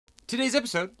Today's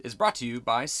episode is brought to you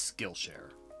by Skillshare.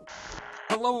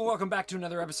 Hello and welcome back to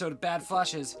another episode of Bad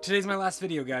Flashes. Today's my last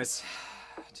video, guys.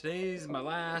 Today's my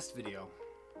last video.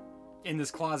 In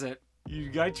this closet. You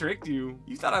guy tricked you.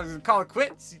 You thought I was gonna call it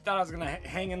quits. You thought I was gonna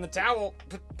hang in the towel,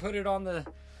 put it on the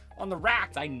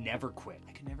rack. I never quit.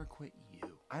 I can never quit you.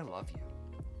 I love you.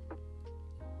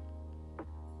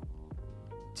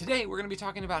 Today, we're going to be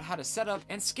talking about how to set up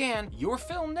and scan your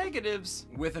film negatives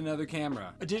with another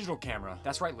camera, a digital camera.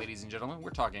 That's right, ladies and gentlemen,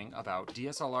 we're talking about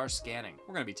DSLR scanning.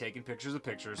 We're going to be taking pictures of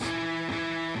pictures.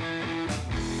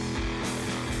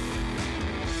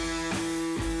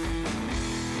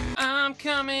 I'm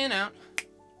coming out.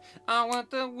 I want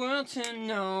the world to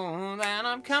know that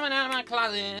I'm coming out of my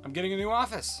closet. I'm getting a new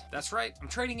office. That's right. I'm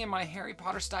trading in my Harry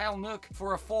Potter style nook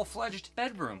for a full-fledged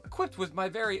bedroom, equipped with my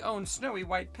very own snowy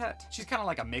white pet. She's kind of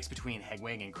like a mix between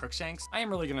Hegwig and Crookshanks. I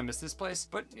am really gonna miss this place,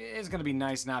 but it's gonna be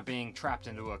nice not being trapped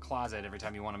into a closet every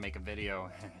time you want to make a video.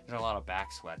 There's a lot of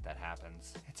back sweat that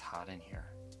happens. It's hot in here.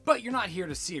 But you're not here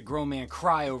to see a grown man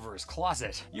cry over his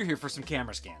closet. You're here for some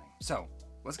camera scanning. So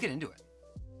let's get into it.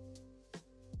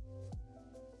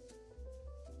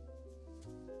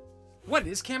 What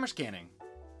is camera scanning?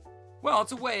 Well,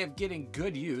 it's a way of getting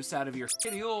good use out of your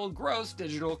shitty old gross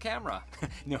digital camera.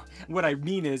 No, what I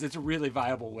mean is it's a really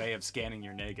viable way of scanning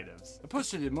your negatives,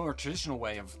 opposed to the more traditional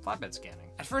way of flatbed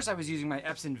scanning. At first I was using my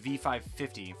Epson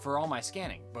V550 for all my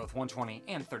scanning, both 120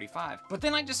 and 35. But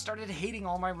then I just started hating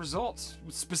all my results,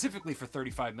 specifically for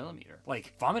 35mm.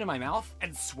 Like vomit in my mouth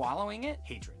and swallowing it?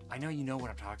 Hatred. I know you know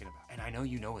what I'm talking about, and I know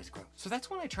you know it's gross. So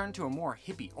that's when I turned to a more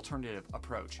hippie alternative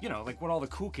approach. You know, like what all the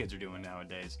cool kids are doing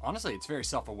nowadays. Honestly, it's very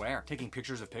self-aware. Taking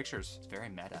pictures of pictures. It's very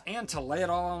meta. And to lay it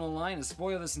all on the line and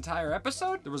spoil this entire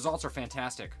episode, the results are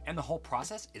fantastic. And the whole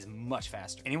process is much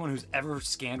faster. Anyone who's ever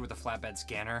scanned with a flatbed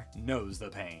scanner knows the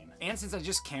pain. And since I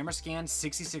just camera scanned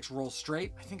 66 rolls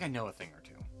straight, I think I know a thing or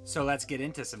two. So let's get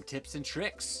into some tips and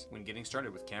tricks when getting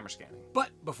started with camera scanning. But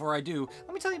before I do,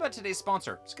 let me tell you about today's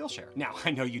sponsor, Skillshare. Now,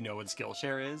 I know you know what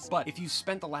Skillshare is, but if you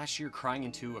spent the last year crying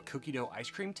into a cookie dough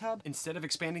ice cream tub instead of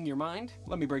expanding your mind,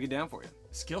 let me break it down for you.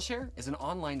 Skillshare is an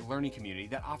online learning community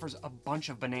that offers a bunch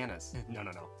of bananas. No,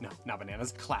 not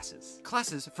bananas, classes.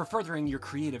 Classes for furthering your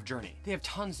creative journey. They have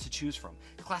tons to choose from.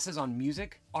 Classes on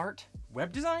music, art,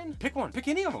 web design? Pick one, pick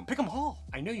any of them, pick them all.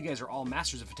 I know you guys are all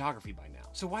masters of photography by now,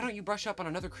 so why don't you brush up on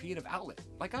another creative outlet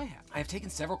like I have? I have taken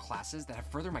several classes that have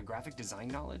furthered my graphic design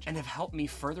knowledge and have helped me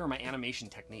further my animation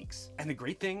techniques. And the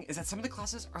great thing is that some of the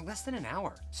classes are less than an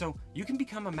hour, so you can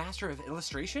become a master of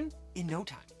illustration in no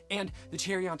time. And the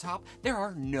cherry on top, there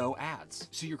are no ads,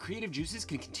 so your creative juices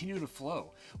can continue to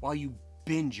flow while you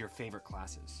binge your favorite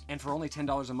classes. And for only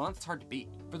 $10 a month, it's hard to beat.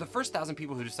 For the first 1,000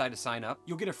 people who decide to sign up,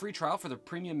 you'll get a free trial for the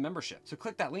premium membership. So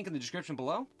click that link in the description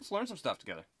below. Let's learn some stuff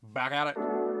together. Back at it.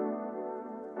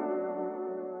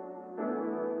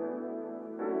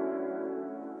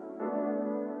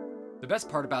 The best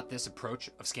part about this approach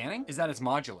of scanning is that it's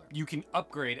modular. You can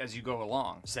upgrade as you go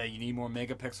along. Say you need more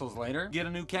megapixels later, get a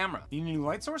new camera. Need a new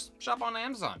light source? Shop on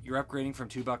Amazon. You're upgrading from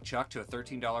 $2 chuck to a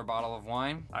 $13 bottle of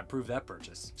wine? I approve that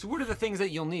purchase. So what are the things that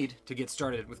you'll need to get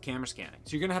started with camera scanning?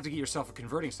 So you're gonna have to get yourself a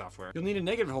converting software. You'll need a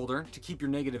negative holder to keep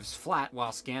your negatives flat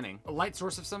while scanning, a light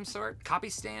source of some sort, copy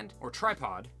stand, or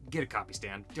tripod. Get a copy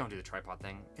stand. Don't do the tripod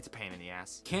thing. It's a pain in the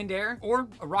ass. Canned air or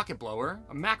a rocket blower,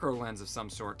 a macro lens of some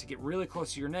sort to get really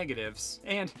close to your negatives,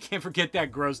 and can't forget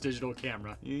that gross digital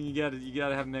camera. You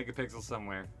gotta have megapixels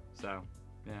somewhere. So,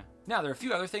 yeah. Now, there are a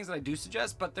few other things that I do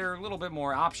suggest, but they're a little bit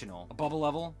more optional. A bubble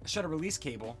level, a shutter release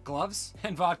cable, gloves,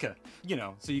 and vodka. You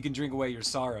know, so you can drink away your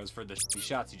sorrows for the shitty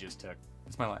shots you just took.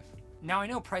 It's my life. Now, I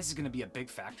know price is going to be a big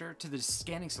factor to the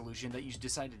scanning solution that you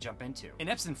decide to jump into. An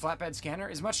Epson flatbed scanner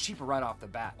is much cheaper right off the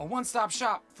bat. A one-stop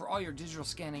shop for all your digital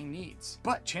scanning needs.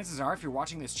 But chances are, if you're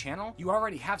watching this channel, you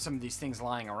already have some of these things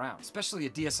lying around, especially a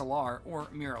DSLR or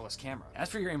mirrorless camera. As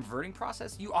for your inverting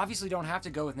process, you obviously don't have to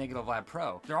go with Negative Lab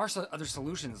Pro. There are other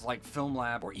solutions like Film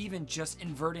Lab or even just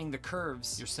inverting the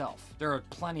curves yourself. There are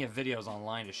plenty of videos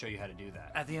online to show you how to do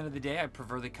that. At the end of the day, I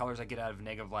prefer the colors I get out of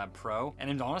Negative Lab Pro,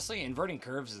 and honestly, inverting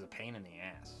curves is a pain in the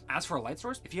ass. As for a light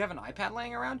source, if you have an iPad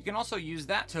laying around, you can also use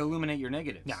that to illuminate your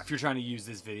negatives. Now, if you're trying to use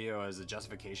this video as a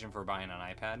justification for buying an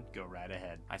iPad, go right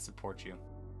ahead. I support you.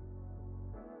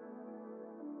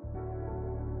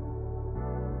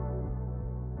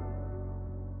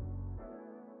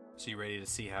 So you ready to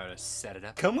see how to set it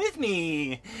up? Come with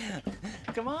me!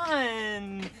 Come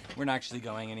on! We're not actually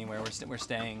going anywhere. We're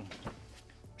staying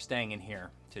in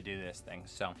here to do this thing,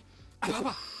 so.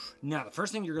 Now, the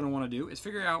first thing you're gonna wanna do is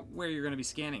figure out where you're gonna be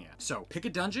scanning at. So pick a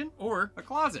dungeon or a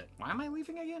closet. Why am I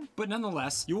leaving again? But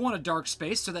nonetheless, you want a dark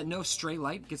space so that no stray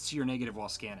light gets to your negative while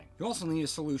scanning. You also need a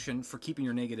solution for keeping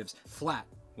your negatives flat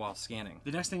while scanning.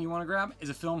 The next thing you want to grab is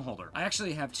a film holder. I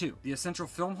actually have two. The essential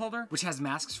film holder, which has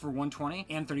masks for 120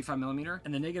 and 35mm,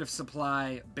 and the negative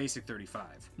supply basic 35.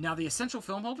 Now the essential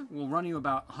film holder will run you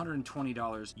about $120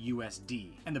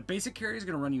 USD, and the basic carry is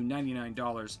going to run you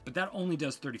 $99, but that only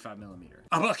does 35mm.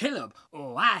 Oh, well, Caleb,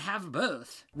 I have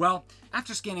both. Well,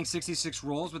 after scanning 66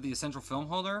 rolls with the essential film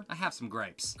holder, I have some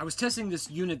gripes. I was testing this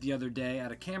unit the other day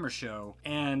at a camera show,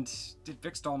 and it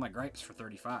fixed all my gripes for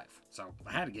 35. So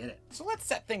I had to get it. So let's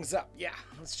set things up. Yeah,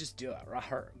 let's just do it right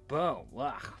here. Boom,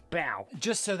 bow.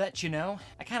 Just so that you know,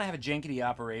 I kind of have a jankety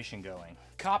operation going.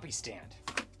 Copy stand.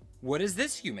 What is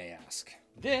this, you may ask?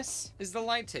 This is the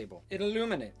light table. It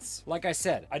illuminates. Like I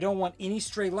said, I don't want any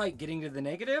stray light getting to the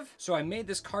negative, so I made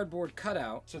this cardboard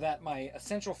cutout so that my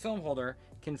essential film holder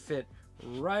can fit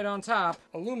right on top,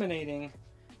 illuminating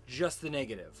just the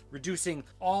negative, reducing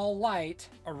all light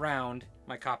around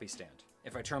my copy stand.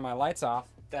 If I turn my lights off,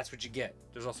 that's what you get.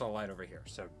 There's also a light over here,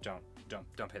 so don't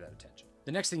pay that attention.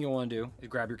 The next thing you'll want to do is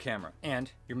grab your camera and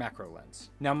your macro lens.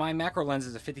 Now my macro lens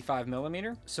is a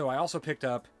 55mm, so I also picked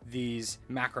up these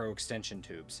macro extension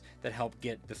tubes that help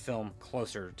get the film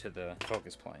closer to the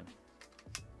focus plane.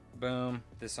 Boom,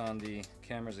 this on the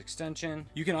camera's extension.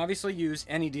 You can obviously use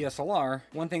any DSLR.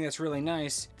 One thing that's really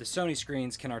nice, the Sony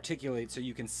screens can articulate so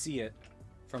you can see it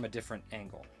from a different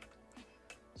angle.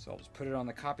 So I'll just put it on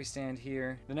the copy stand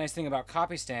here. The nice thing about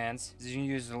copy stands is you can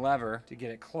use the lever to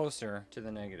get it closer to the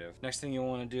negative. Next thing you'll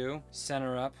want to do,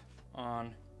 center up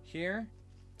on here.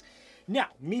 Now,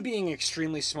 me being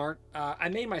extremely smart, I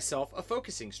made myself a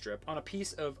focusing strip on a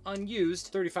piece of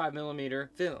unused 35mm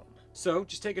film. So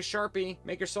just take a Sharpie,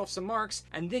 make yourself some marks,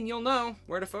 and then you'll know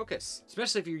where to focus,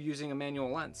 especially if you're using a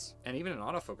manual lens. And even an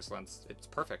autofocus lens, it's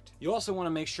perfect. You also want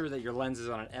to make sure that your lens is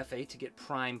on an f8 to get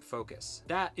prime focus.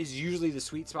 That is usually the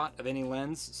sweet spot of any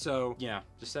lens, so yeah,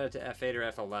 just set it to f8 or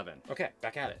f11. Okay,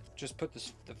 back at it. Just put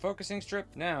the focusing strip,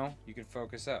 now you can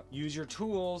focus up. Use your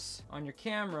tools on your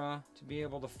camera to be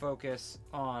able to focus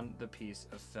on the piece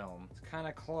of film. It's kind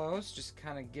of close, just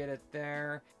kind of get it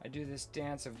there. I do this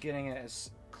dance of getting it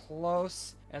as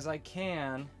close as I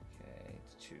can. Okay,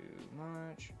 it's too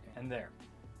much. And there.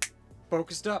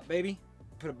 Focused up, baby.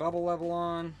 Put a bubble level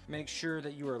on. Make sure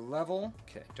that you are level.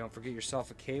 Okay, don't forget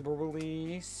yourself a cable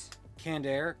release. Canned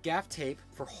air, gaff tape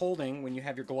for holding when you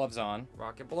have your gloves on.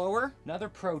 Rocket blower. Another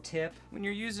pro tip, when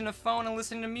you're using a phone and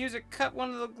listening to music, cut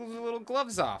one of the little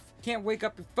gloves off. Can't wake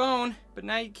up your phone, but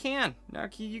now you can. Now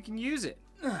you can use it.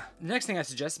 The next thing I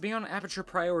suggest is be on aperture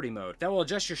priority mode. That will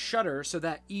adjust your shutter so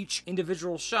that each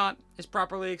individual shot is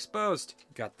properly exposed.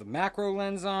 You got the macro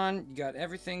lens on, you got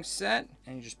everything set,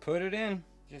 and you just put it in.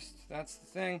 That's the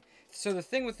thing. So the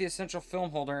thing with the essential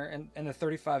film holder and the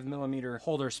 35mm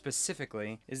holder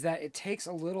specifically is that it takes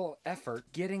a little effort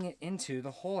getting it into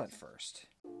the hole at first.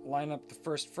 Line up the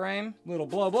first frame, little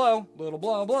blow blow, little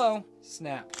blow blow,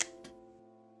 snap.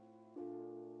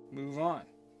 Move on.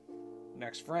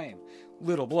 Next frame.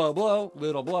 Little blow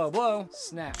blow,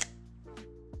 snap.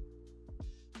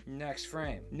 Next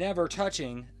frame. Never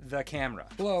touching the camera.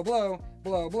 Blow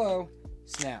blow,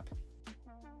 snap.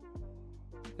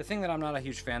 The thing that I'm not a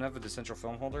huge fan of with the essential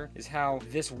film holder is how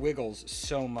this wiggles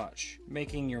so much,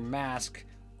 making your mask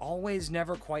always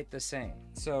never quite the same.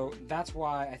 So that's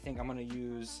why I think I'm gonna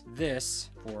use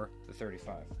this for the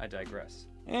 35. I digress.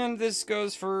 And this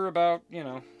goes for about,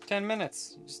 10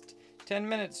 minutes. Just 10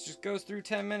 minutes, just goes through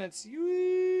 10 minutes.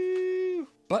 Woo!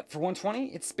 But for 120,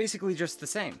 it's basically just the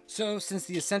same. So since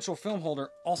the essential film holder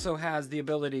also has the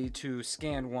ability to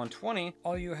scan 120,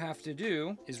 all you have to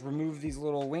do is remove these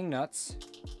little wing nuts,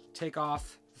 take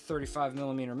off the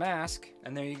 35mm mask,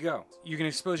 and there you go. You can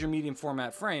expose your medium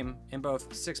format frame in both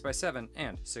 6x7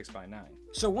 and 6x9.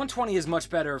 So 120 is much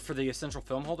better for the essential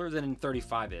film holder than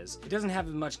 35 is. It doesn't have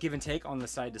much give and take on the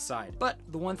side to side. But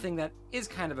the one thing that is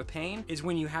kind of a pain is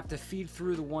when you have to feed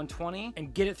through the 120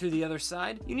 and get it through the other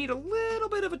side, you need a little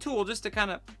bit of a tool just to kind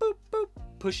of boop, boop,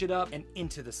 push it up and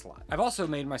into the slot. I've also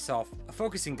made myself a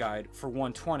focusing guide for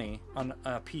 120 on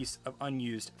a piece of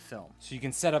unused film. So you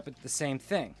can set up the same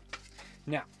thing.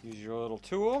 Now, use your little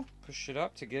tool, push it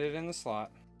up to get it in the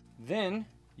slot. Then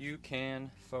you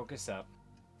can focus up.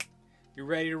 You're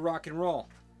ready to rock and roll.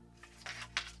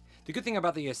 The good thing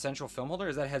about the essential film holder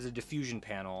is that it has a diffusion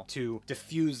panel to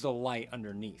diffuse the light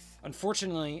underneath.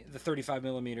 Unfortunately, the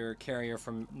 35mm carrier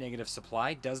from Negative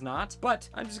Supply does not, but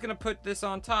I'm just gonna put this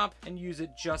on top and use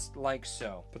it just like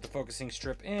so. Put the focusing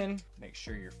strip in, make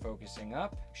sure you're focusing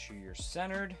up, make sure you're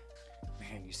centered.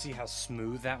 Man, you see how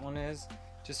smooth that one is?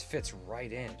 Just fits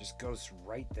right in, just goes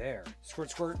right there. Squirt,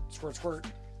 squirt, squirt, squirt.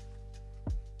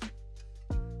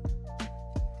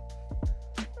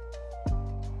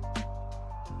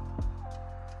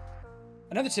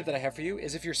 Another tip that I have for you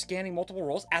is if you're scanning multiple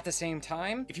rolls at the same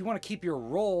time, if you want to keep your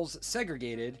rolls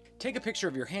segregated, take a picture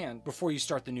of your hand before you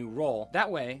start the new roll.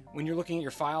 That way, when you're looking at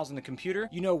your files in the computer,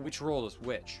 you know which roll is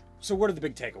which. So what are the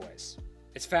big takeaways?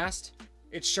 It's fast,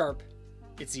 it's sharp,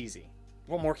 it's easy.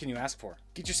 What more can you ask for?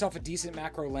 Get yourself a decent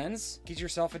macro lens, get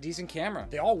yourself a decent camera.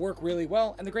 They all work really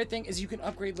well, and the great thing is you can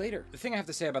upgrade later. The thing I have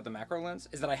to say about the macro lens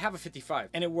is that I have a 55,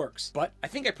 and it works, but I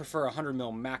think I prefer a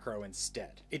 100mm macro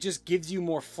instead. It just gives you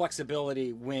more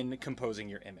flexibility when composing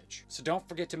your image. So don't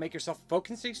forget to make yourself a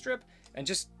focusing strip, and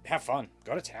just have fun.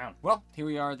 Go to town. Well, here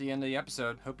we are at the end of the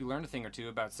episode. Hope you learned a thing or two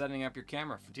about setting up your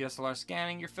camera for DSLR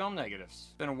scanning your film negatives.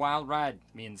 It's been a wild ride,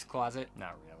 me and Closet.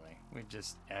 Not really. We're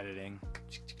just editing.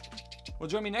 Well,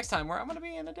 join me next time where I'm going to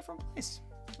be in a different place.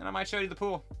 And I might show you the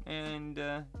pool. And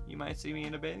you might see me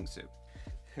in a bathing suit.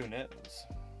 Who knows?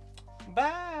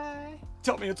 Bye.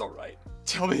 Tell me it's all right.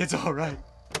 Tell me it's all right.